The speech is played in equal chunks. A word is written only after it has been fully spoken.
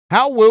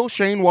How will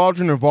Shane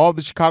Waldron involve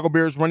the Chicago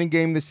Bears running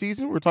game this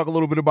season? We'll talk a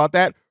little bit about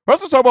that. We'll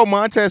also talk about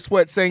Montez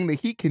Sweat saying that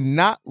he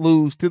cannot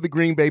lose to the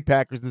Green Bay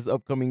Packers this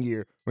upcoming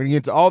year. We're going to get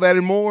into all that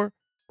and more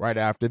right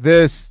after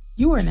this.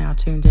 You are now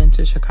tuned in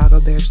to Chicago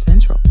Bears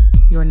Central,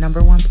 your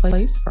number one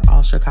place for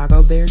all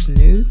Chicago Bears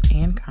news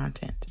and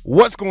content.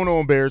 What's going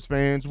on, Bears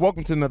fans?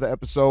 Welcome to another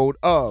episode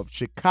of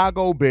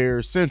Chicago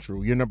Bears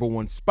Central, your number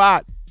one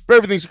spot for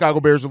everything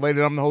Chicago Bears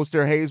related. I'm the host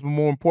there, Haize, but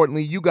more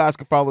importantly, you guys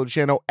can follow the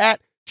channel at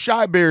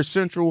Chi Bears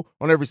Central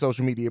on every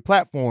social media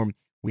platform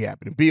we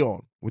happen to be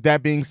on. With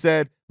that being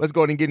said, let's go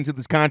ahead and get into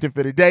this content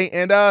for today.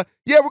 And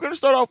we're going to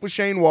start off with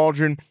Shane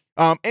Waldron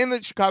and the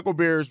Chicago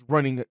Bears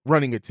running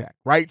attack,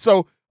 right?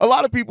 So a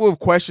lot of people have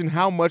questioned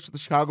how much the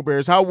Chicago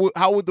Bears, how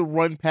would the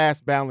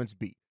run-pass balance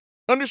be?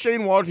 Under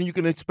Shane Waldron, you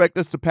can expect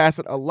us to pass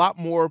it a lot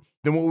more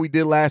than what we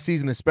did last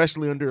season,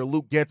 especially under a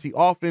Luke Getsy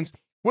offense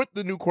with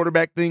the new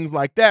quarterback, things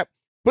like that.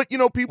 But,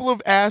 people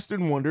have asked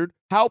and wondered,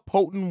 how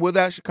potent will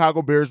that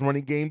Chicago Bears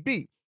running game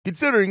be?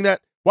 Considering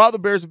that while the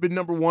Bears have been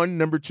number one,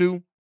 number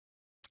two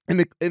in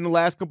the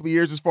last couple of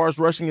years as far as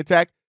rushing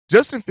attack,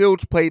 Justin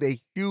Fields played a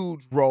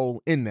huge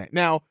role in that.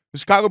 Now, the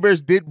Chicago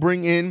Bears did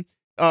bring in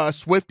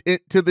Swift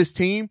into this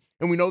team,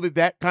 and we know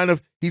that kind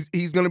of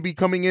he's going to be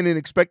coming in and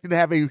expected to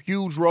have a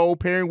huge role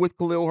pairing with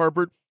Khalil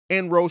Herbert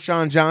and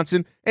Roschon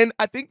Johnson. And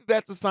I think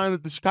that's a sign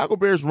that the Chicago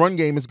Bears run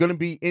game is going to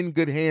be in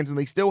good hands, and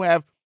they still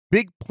have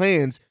big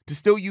plans to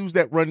still use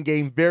that run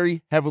game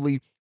very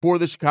heavily for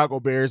the Chicago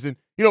Bears. And,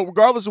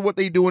 regardless of what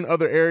they do in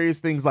other areas,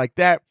 things like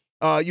that,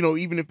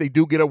 even if they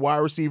do get a wide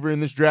receiver in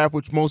this draft,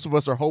 which most of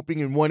us are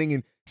hoping and wanting,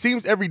 and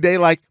seems every day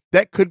like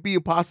that could be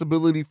a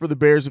possibility for the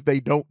Bears if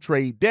they don't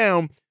trade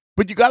down.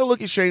 But you got to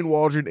look at Shane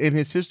Waldron and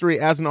his history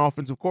as an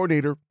offensive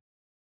coordinator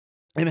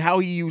and how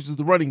he uses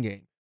the running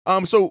game.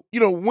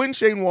 When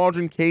Shane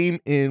Waldron came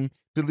in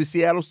to the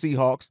Seattle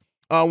Seahawks,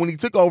 when he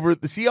took over,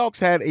 the Seahawks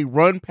had a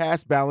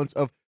run-pass balance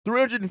of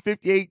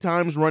 358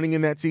 times running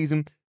in that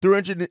season,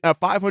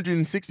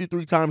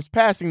 563 times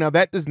passing. Now,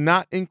 that does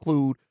not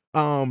include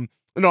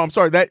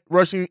that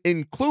rushing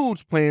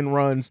includes planned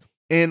runs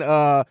and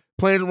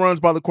planned runs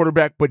by the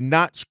quarterback, but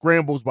not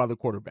scrambles by the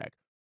quarterback.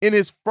 In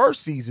his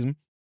first season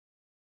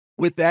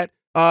with that,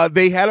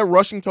 they had a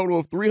rushing total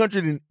of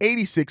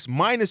 386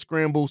 minus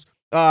scrambles.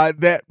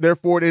 The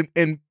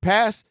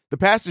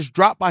passes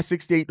dropped by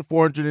 68 to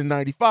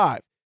 495.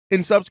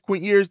 In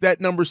subsequent years,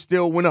 that number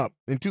still went up.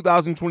 In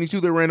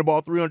 2022, they ran the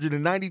ball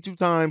 392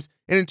 times,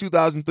 and in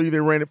 2003, they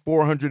ran it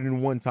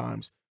 401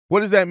 times. What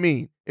does that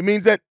mean? It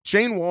means that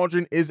Shane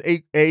Waldron is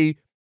a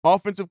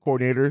offensive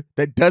coordinator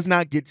that does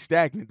not get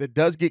stagnant, that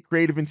does get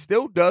creative, and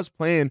still does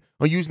plan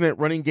on using that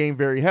running game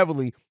very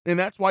heavily. And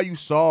that's why you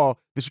saw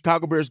the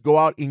Chicago Bears go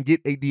out and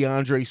get a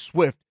DeAndre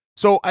Swift.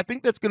 So I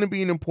think that's going to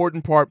be an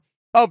important part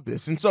of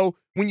this. And so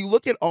when you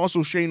look at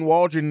also Shane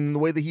Waldron and the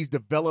way that he's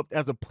developed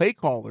as a play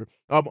caller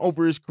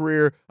over his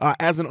career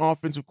as an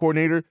offensive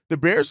coordinator, the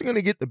Bears are going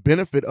to get the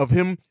benefit of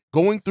him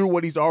going through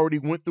what he's already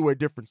went through at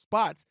different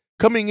spots,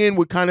 coming in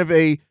with kind of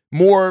a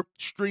more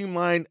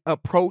streamlined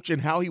approach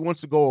and how he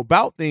wants to go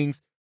about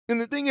things.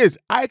 And the thing is,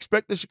 I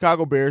expect the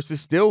Chicago Bears to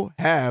still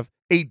have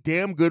a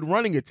damn good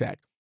running attack.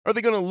 Are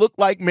they going to look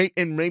like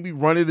and maybe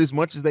run it as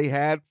much as they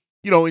had,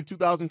 in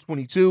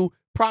 2022?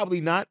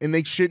 Probably not, and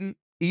they shouldn't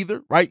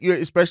either, right?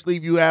 Especially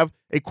if you have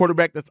a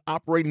quarterback that's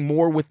operating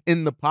more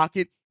within the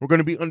pocket. We're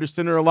going to be under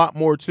center a lot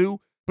more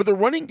too. But the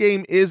running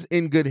game is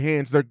in good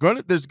hands.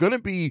 There's going to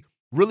be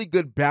really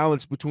good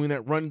balance between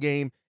that run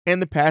game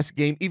and the pass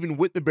game, even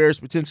with the Bears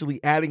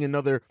potentially adding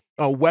another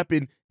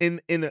weapon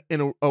in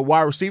a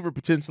wide receiver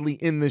potentially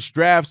in this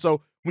draft.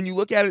 So when you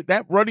look at it,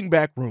 that running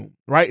back room,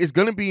 right, is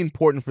going to be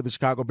important for the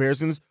Chicago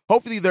Bears. And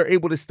hopefully they're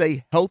able to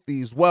stay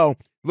healthy as well.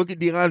 Look at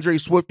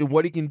DeAndre Swift and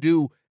what he can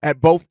do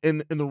at both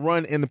in the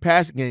run and the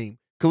pass game.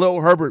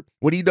 Khalil Herbert,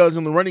 what he does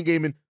in the running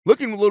game, and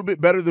looking a little bit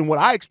better than what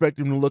I expect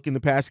him to look in the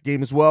pass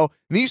game as well.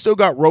 And then you still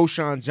got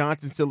Roschon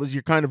Johnson still as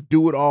your kind of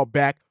do-it-all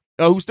back,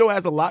 who still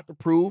has a lot to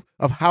prove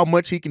of how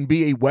much he can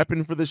be a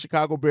weapon for the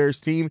Chicago Bears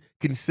team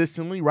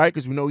consistently, right?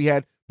 Because we know he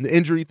had the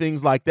injury,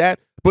 things like that.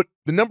 But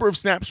the number of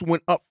snaps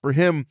went up for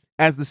him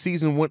as the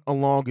season went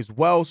along as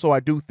well. So I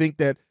do think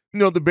that,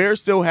 the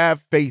Bears still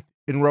have faith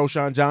in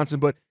Roschon Johnson,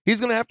 but he's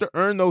going to have to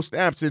earn those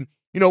snaps. And,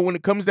 when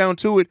it comes down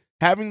to it,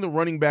 having the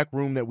running back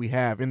room that we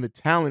have and the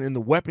talent and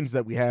the weapons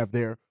that we have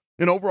there,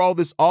 and overall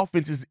this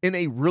offense is in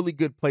a really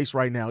good place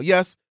right now.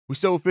 Yes, we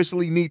still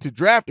officially need to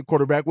draft a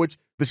quarterback, which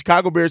the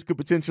Chicago Bears could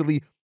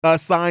potentially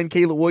sign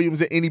Caleb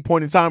Williams at any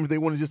point in time if they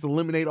want to just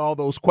eliminate all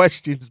those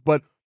questions.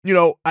 But,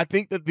 I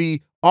think that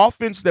the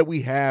offense that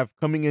we have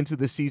coming into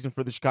this season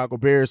for the Chicago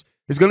Bears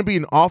is going to be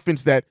an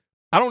offense that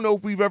I don't know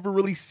if we've ever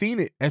really seen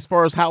it as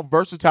far as how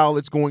versatile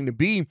it's going to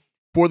be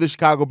for the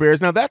Chicago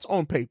Bears. Now, that's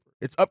on paper.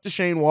 It's up to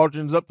Shane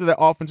Waldron. It's up to that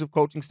offensive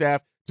coaching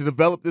staff to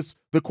develop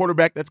the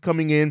quarterback that's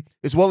coming in,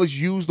 as well as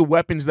use the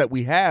weapons that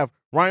we have.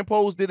 Ryan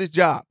Poles did his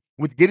job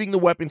with getting the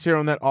weapons here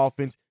on that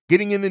offense,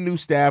 getting in the new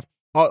staff.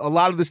 A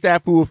lot of the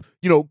staff who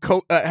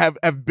have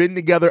have been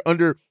together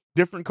under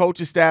different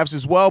coaches' staffs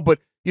as well. But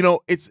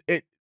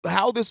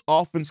how this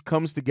offense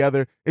comes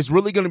together is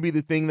really going to be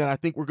the thing that I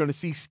think we're going to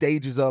see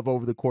stages of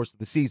over the course of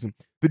the season.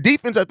 The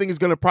defense, I think, is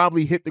going to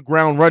probably hit the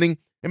ground running,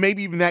 and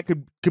maybe even that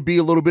could be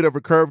a little bit of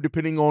a curve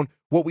depending on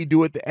what we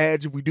do at the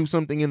edge, if we do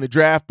something in the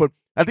draft. But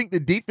I think the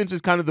defense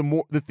is kind of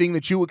the thing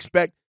that you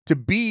expect to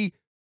be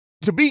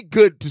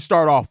good to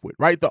start off with,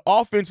 right? The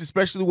offense,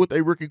 especially with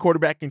a rookie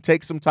quarterback, can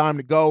take some time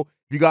to go.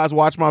 If you guys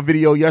watched my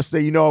video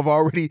yesterday, you know I've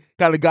already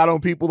kind of got on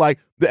people like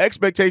the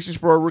expectations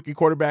for a rookie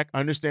quarterback. I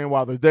understand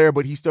why they're there,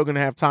 but he's still going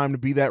to have time to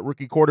be that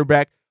rookie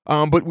quarterback.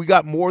 But we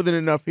got more than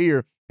enough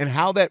here, and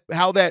how that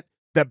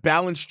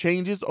balance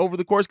changes over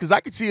the course, because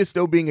I could see us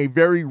still being a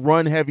very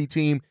run-heavy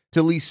team to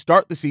at least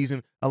start the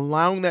season,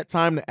 allowing that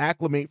time to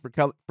acclimate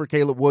for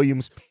Caleb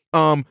Williams.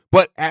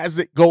 But as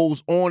it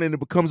goes on and it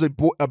becomes a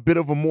bit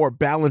of a more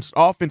balanced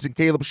offense, and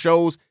Caleb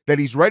shows that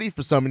he's ready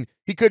for something,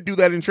 he could do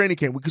that in training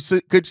camp. We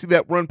could see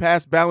that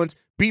run-pass balance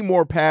be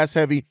more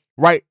pass-heavy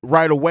right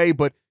away.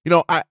 But,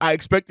 I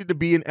expect it to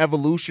be an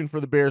evolution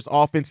for the Bears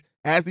offense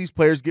as these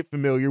players get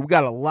familiar. We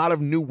got a lot of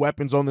new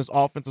weapons on this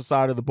offensive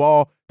side of the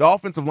ball. The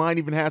offensive line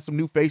even has some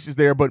new faces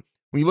there, but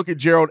when you look at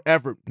Gerald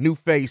Everett, new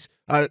face,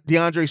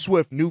 DeAndre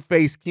Swift, new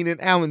face, Keenan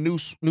Allen,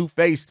 new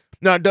face.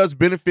 Now, it does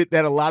benefit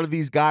that a lot of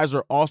these guys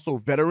are also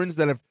veterans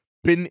that have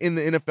been in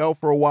the NFL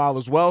for a while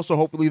as well. So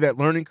hopefully that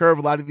learning curve,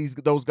 a lot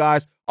of those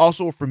guys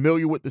also are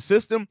familiar with the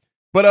system.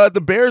 But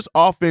the Bears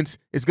offense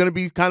is going to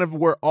be kind of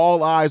where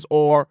all eyes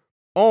are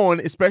on,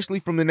 especially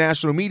from the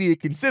national media,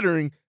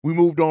 considering we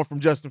moved on from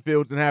Justin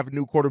Fields and have a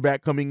new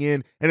quarterback coming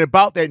in, and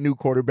about that new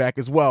quarterback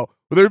as well.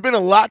 But there's been a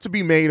lot to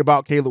be made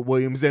about Caleb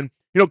Williams. And,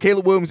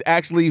 Caleb Williams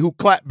actually, who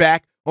clapped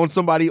back on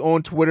somebody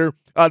on Twitter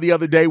the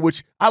other day,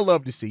 which I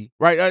love to see,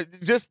 right?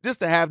 Just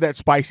to have that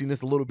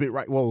spiciness a little bit,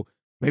 right? Well,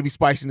 maybe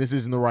spiciness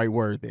isn't the right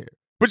word there,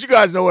 but you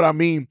guys know what I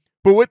mean.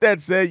 But with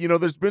that said,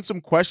 there's been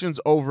some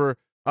questions over,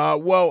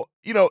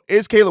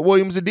 is Caleb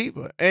Williams a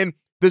diva? And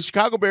the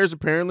Chicago Bears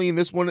apparently, and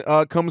this one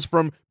comes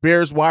from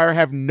Bears Wire,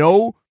 have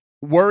no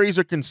worries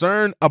or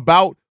concern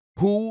about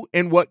who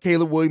and what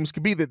Caleb Williams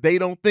could be, that they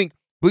don't think.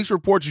 Bleacher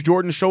Report's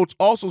Jordan Schultz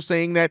also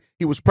saying that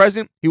he was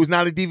present. He was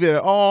not a diva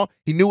at all.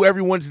 He knew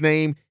everyone's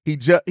name. He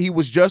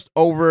was just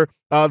over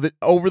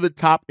the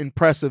top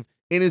impressive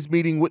in his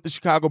meeting with the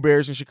Chicago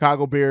Bears and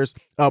Chicago Bears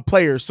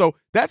players. So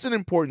that's an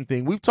important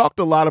thing. We've talked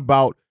a lot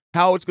about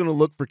how it's going to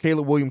look for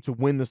Caleb Williams to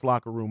win this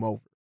locker room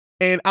over.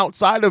 And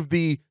outside of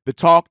the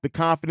talk, the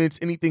confidence,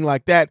 anything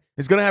like that,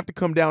 is going to have to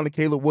come down to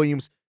Caleb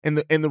Williams and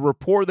the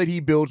rapport that he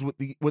builds with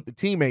the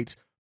teammates.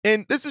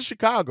 And this is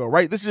Chicago,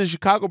 right? This is a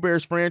Chicago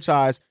Bears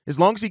franchise. As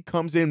long as he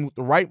comes in with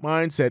the right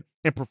mindset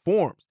and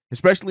performs,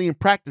 especially in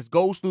practice,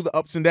 goes through the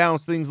ups and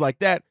downs, things like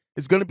that,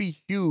 it's going to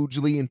be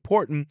hugely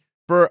important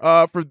for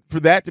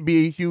that to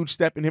be a huge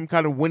step in him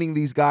kind of winning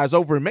these guys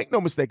over. And make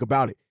no mistake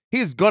about it,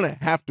 he's going to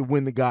have to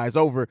win the guys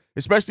over,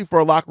 especially for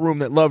a locker room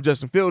that love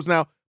Justin Fields.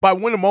 Now, by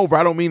win him over,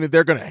 I don't mean that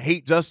they're going to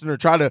hate Justin or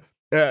try to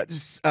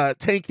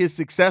tank his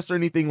success or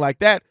anything like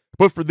that,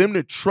 but for them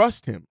to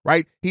trust him,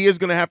 right? He is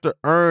going to have to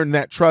earn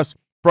that trust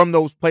from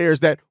those players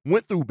that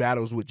went through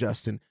battles with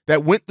Justin,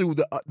 that went through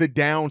the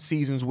down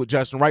seasons with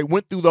Justin, right?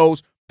 Went through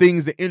those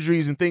things, the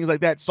injuries and things like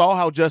that, saw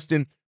how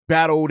Justin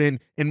battled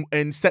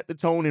and set the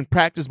tone in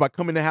practice by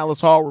coming to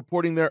Hallis Hall,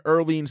 reporting there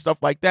early and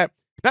stuff like that.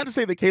 Not to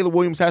say that Caleb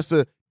Williams has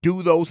to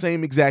do those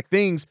same exact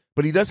things,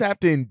 but he does have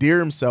to endear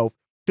himself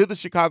to the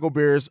Chicago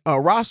Bears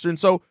roster. And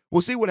so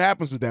we'll see what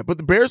happens with that. But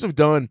the Bears have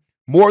done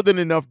more than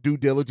enough due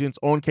diligence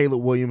on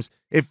Caleb Williams.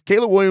 If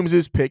Caleb Williams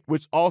is picked,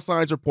 which all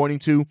signs are pointing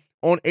to,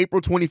 on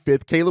April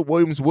 25th, Caleb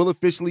Williams will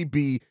officially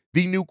be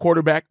the new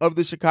quarterback of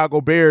the Chicago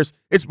Bears.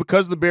 It's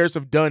because the Bears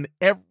have done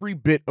every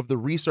bit of the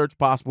research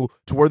possible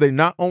to where they're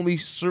not only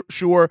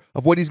sure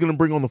of what he's going to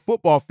bring on the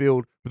football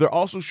field, but they're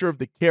also sure of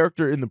the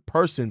character and the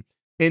person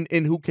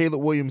in who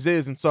Caleb Williams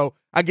is. And so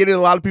I get it. A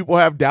lot of people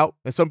have doubt,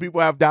 and some people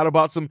have doubt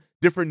about some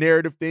different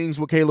narrative things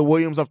with Caleb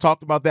Williams. I've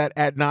talked about that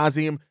ad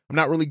nauseum. I'm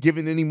not really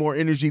giving any more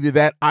energy to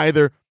that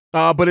either.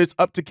 But it's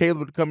up to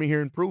Caleb to come in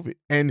here and prove it.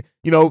 And,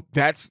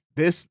 that's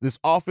this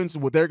offense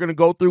and what they're going to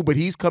go through. But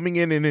he's coming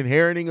in and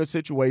inheriting a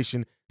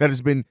situation that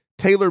has been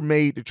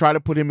tailor-made to try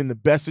to put him in the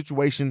best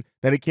situation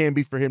that it can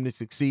be for him to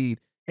succeed.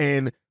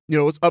 And,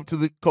 it's up to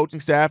the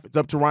coaching staff. It's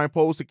up to Ryan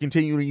Poles to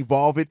continue to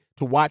evolve it,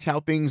 to watch how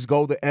things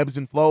go, the ebbs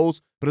and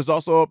flows. But it's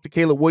also up to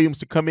Caleb Williams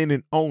to come in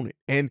and own it.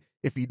 And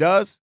if he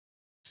does,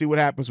 see what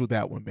happens with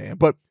that one, man.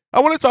 But I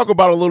want to talk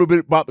about a little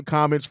bit about the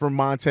comments from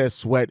Montez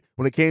Sweat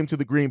when it came to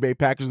the Green Bay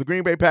Packers. The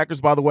Green Bay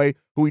Packers, by the way,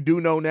 who we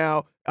do know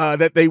now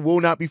that they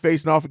will not be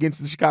facing off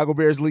against the Chicago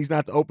Bears, at least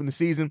not to open the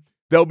season.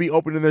 They'll be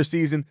opening their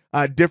season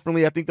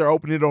differently. I think they're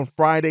opening it on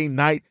Friday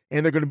night,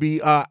 and they're going to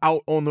be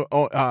out on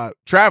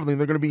traveling.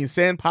 They're going to be in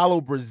São Paulo,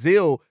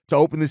 Brazil, to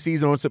open the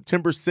season on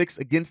September 6th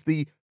against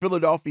the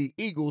Philadelphia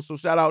Eagles. So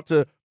shout out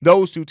to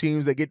those two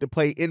teams that get to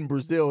play in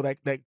Brazil. That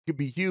could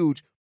be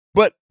huge.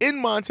 But in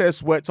Montez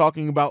Sweat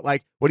talking about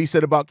like what he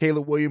said about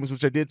Caleb Williams,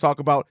 which I did talk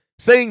about,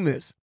 saying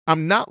this,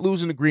 I'm not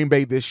losing to Green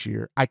Bay this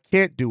year. I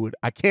can't do it.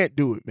 I can't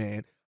do it,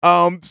 man.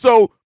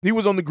 So he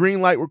was on the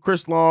green light with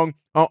Chris Long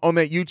on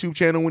that YouTube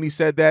channel when he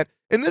said that.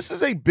 And this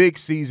is a big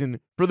season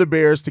for the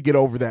Bears to get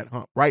over that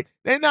hump, right?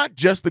 And not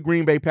just the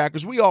Green Bay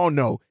Packers. We all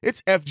know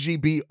it's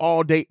FGB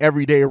all day,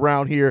 every day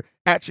around here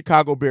at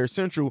Chicago Bears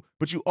Central,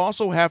 but you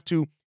also have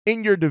to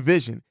in your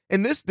division.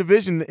 And this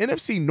division, the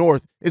NFC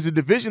North, is a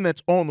division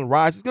that's on the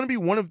rise. It's going to be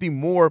one of the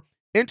more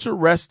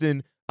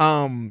interesting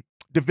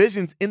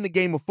divisions in the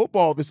game of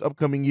football this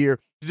upcoming year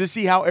to just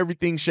see how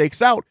everything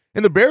shakes out.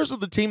 And the Bears are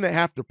the team that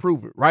have to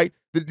prove it, right?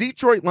 The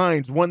Detroit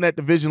Lions won that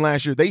division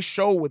last year. They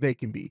show what they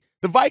can be.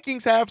 The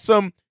Vikings have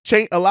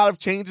a lot of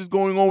changes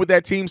going on with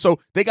that team, so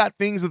they got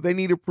things that they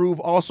need to prove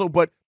also.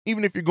 But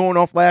even if you're going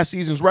off last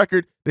season's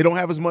record, they don't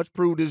have as much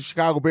proved as the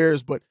Chicago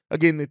Bears. But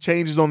again, the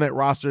changes on that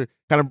roster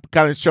kind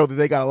of show that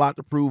they got a lot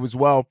to prove as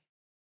well,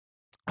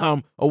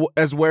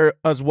 as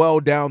well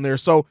down there.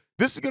 So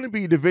this is going to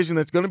be a division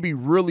that's going to be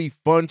really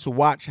fun to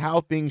watch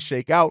how things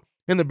shake out.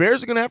 And the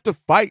Bears are going to have to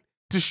fight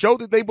to show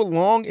that they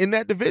belong in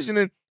that division.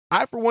 And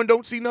I, for one,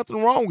 don't see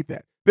nothing wrong with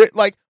that.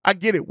 Like, I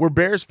get it. We're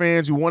Bears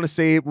fans who want to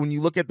say it. When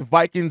you look at the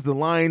Vikings, the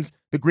Lions,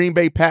 the Green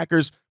Bay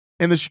Packers,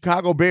 and the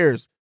Chicago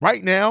Bears,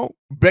 right now,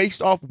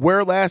 based off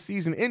where last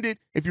season ended,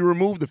 if you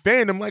remove the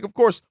fandom, like, of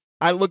course,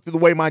 I looked at the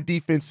way my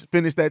defense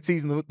finished that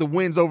season, the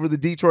wins over the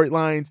Detroit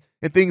Lions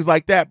and things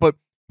like that. But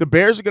the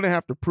Bears are going to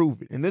have to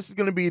prove it. And this is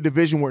going to be a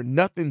division where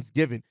nothing's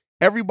given.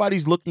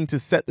 Everybody's looking to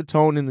set the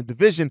tone in the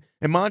division.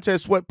 And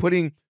Montez Sweat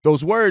putting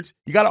those words,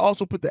 you got to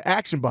also put the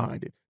action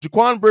behind it.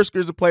 Jaquan Brisker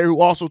is a player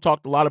who also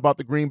talked a lot about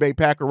the Green Bay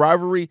Packer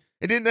rivalry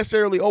and didn't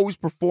necessarily always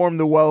perform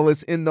the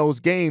wellest in those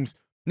games.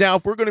 Now,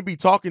 if we're going to be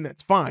talking,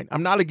 that's fine.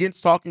 I'm not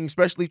against talking,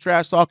 especially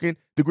trash talking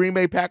the Green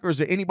Bay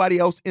Packers or anybody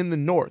else in the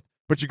North.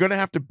 But you're going to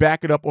have to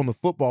back it up on the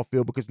football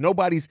field because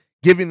nobody's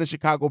giving the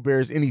Chicago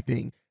Bears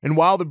anything. And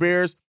while the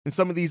Bears and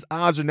some of these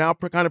odds are now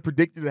kind of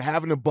predicted to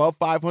have an above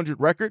 500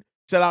 record,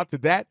 shout out to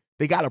that,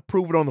 they got to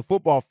prove it on the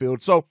football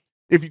field. So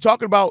if you're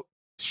talking about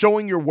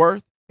showing your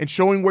worth and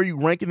showing where you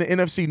rank in the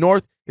NFC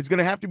North, it's going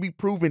to have to be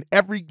proven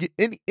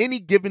any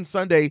given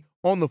Sunday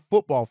on the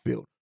football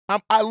field.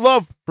 I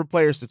love for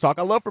players to talk.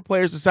 I love for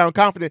players to sound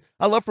confident.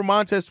 I love for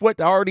Montez Sweat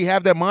to already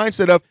have that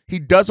mindset of he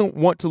doesn't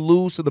want to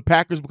lose to the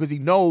Packers because he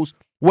knows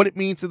what it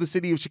means to the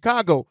city of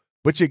Chicago.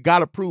 But you got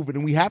to prove it,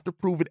 and we have to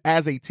prove it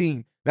as a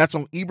team. That's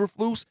on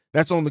Eberflus.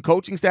 That's on the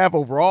coaching staff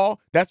overall.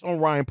 That's on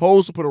Ryan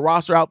Poles to put a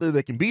roster out there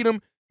that can beat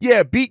him.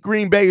 Yeah, beat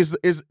Green Bay is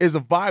a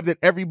vibe that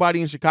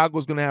everybody in Chicago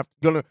is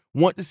gonna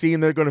want to see,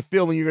 and they're gonna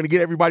feel, and you're gonna get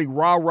everybody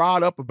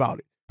rah-rahed up about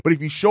it. But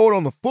if you show it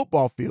on the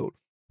football field,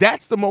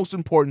 that's the most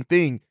important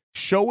thing.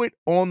 Show it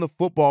on the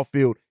football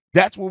field.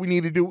 That's what we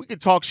need to do. We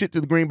could talk shit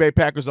to the Green Bay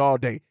Packers all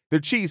day.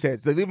 They're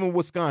cheeseheads. They live in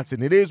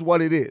Wisconsin. It is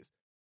what it is.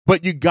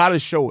 But you got to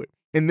show it.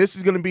 And this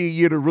is going to be a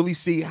year to really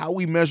see how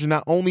we measure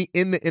not only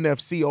in the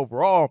NFC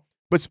overall,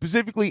 but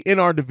specifically in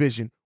our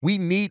division. We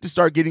need to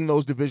start getting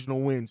those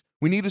divisional wins.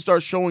 We need to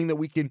start showing that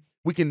we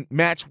can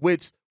match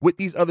wits with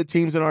these other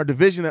teams in our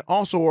division that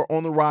also are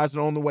on the rise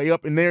and on the way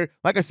up. And they're,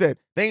 like I said,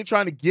 they ain't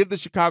trying to give the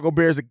Chicago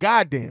Bears a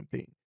goddamn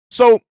thing.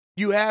 So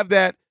you have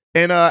that.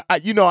 And, I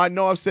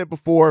know I've said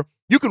before,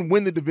 you can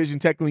win the division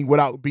technically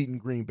without beating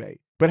Green Bay.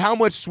 But how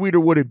much sweeter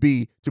would it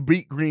be to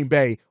beat Green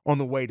Bay on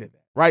the way to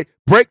that, right?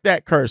 Break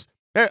that curse.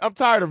 I'm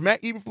tired of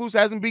Matt Eberflus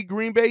hasn't beat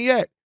Green Bay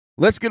yet.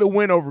 Let's get a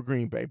win over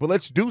Green Bay. But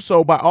let's do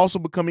so by also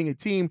becoming a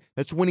team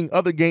that's winning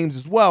other games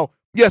as well.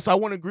 Yes, I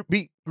want to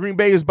beat Green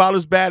Bay as about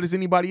as bad as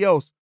anybody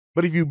else.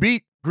 But if you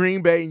beat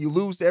Green Bay and you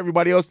lose to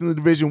everybody else in the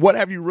division, what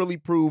have you really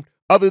proved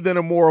other than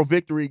a moral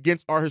victory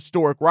against our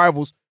historic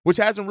rivals, which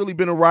hasn't really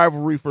been a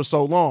rivalry for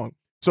so long?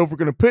 So if we're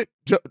going to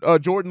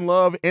put Jordan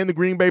Love and the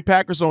Green Bay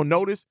Packers on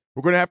notice,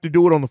 we're going to have to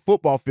do it on the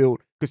football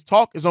field because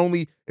talk is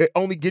only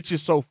gets you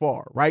so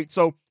far, right?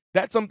 So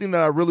that's something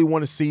that I really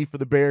want to see for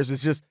the Bears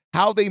is just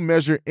how they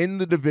measure in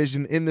the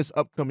division in this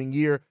upcoming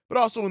year, but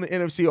also in the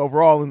NFC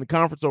overall, in the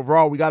conference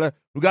overall. We gotta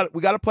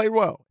play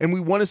well, and we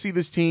want to see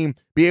this team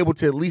be able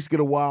to at least get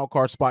a wild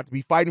card spot, to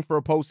be fighting for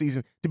a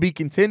postseason, to be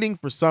contending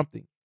for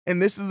something.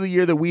 And this is the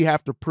year that we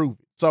have to prove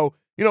it. So,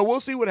 we'll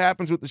see what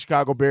happens with the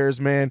Chicago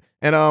Bears, man.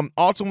 And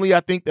ultimately,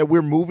 I think that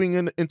we're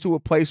moving into a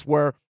place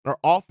where our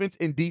offense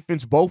and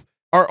defense both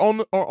are on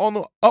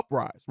the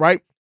uprise,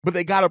 right? But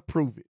they got to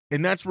prove it.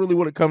 And that's really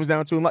what it comes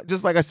down to. And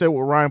just like I said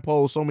with Ryan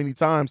Poles so many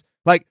times,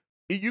 like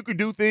you could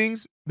do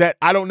things that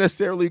I don't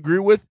necessarily agree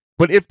with,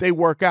 but if they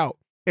work out.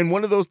 And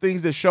one of those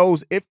things that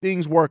shows if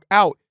things work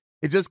out,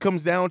 it just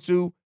comes down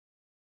to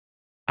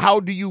how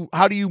do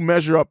you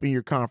measure up in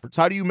your conference?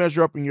 How do you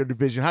measure up in your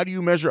division? How do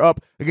you measure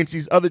up against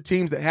these other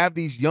teams that have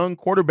these young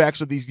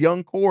quarterbacks or these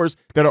young cores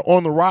that are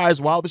on the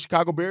rise while the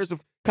Chicago Bears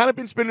have kind of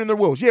been spinning their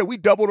wheels? Yeah, we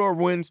doubled our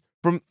wins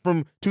from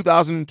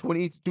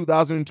 2020 to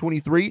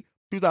 2023.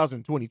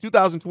 2022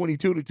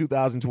 to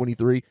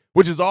 2023,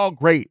 which is all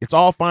great. It's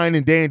all fine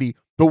and dandy,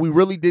 but we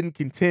really didn't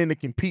contend to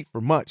compete for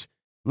much.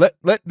 Let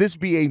this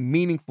be a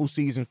meaningful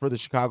season for the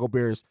Chicago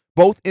Bears,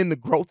 both in the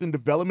growth and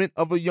development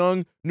of a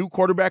young new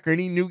quarterback or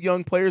any new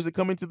young players that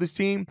come into this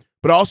team,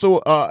 but also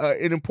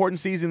an important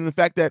season in the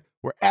fact that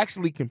we're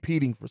actually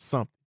competing for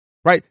something,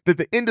 right? That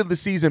the end of the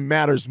season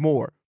matters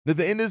more. That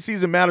the end of the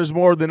season matters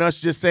more than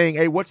us just saying,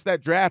 hey, what's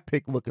that draft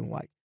pick looking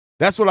like?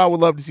 That's what I would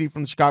love to see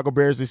from the Chicago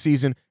Bears this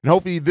season, and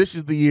hopefully this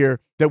is the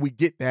year that we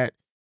get that.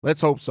 Let's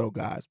hope so,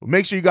 guys. But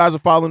make sure you guys are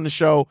following the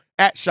show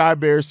at Chi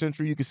Bears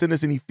Central. You can send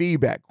us any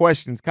feedback,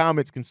 questions,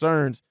 comments,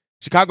 concerns,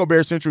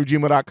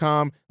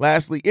 ChicagoBearsCentral@gmail.com.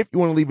 Lastly, if you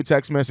want to leave a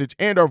text message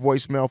and our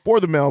voicemail for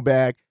the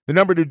mailbag, the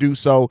number to do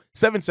so,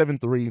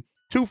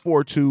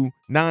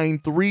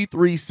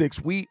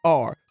 773-242-9336. We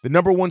are the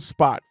 #1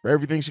 spot for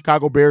everything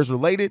Chicago Bears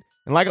related.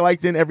 And like I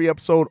like to end every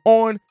episode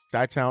on,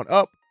 Chi-Town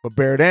up, but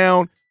bear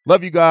down.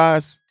 Love you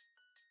guys.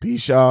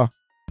 Peace, y'all.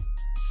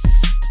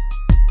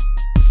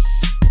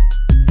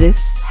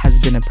 This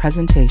has been a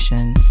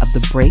presentation of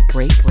the Break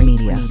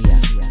Media.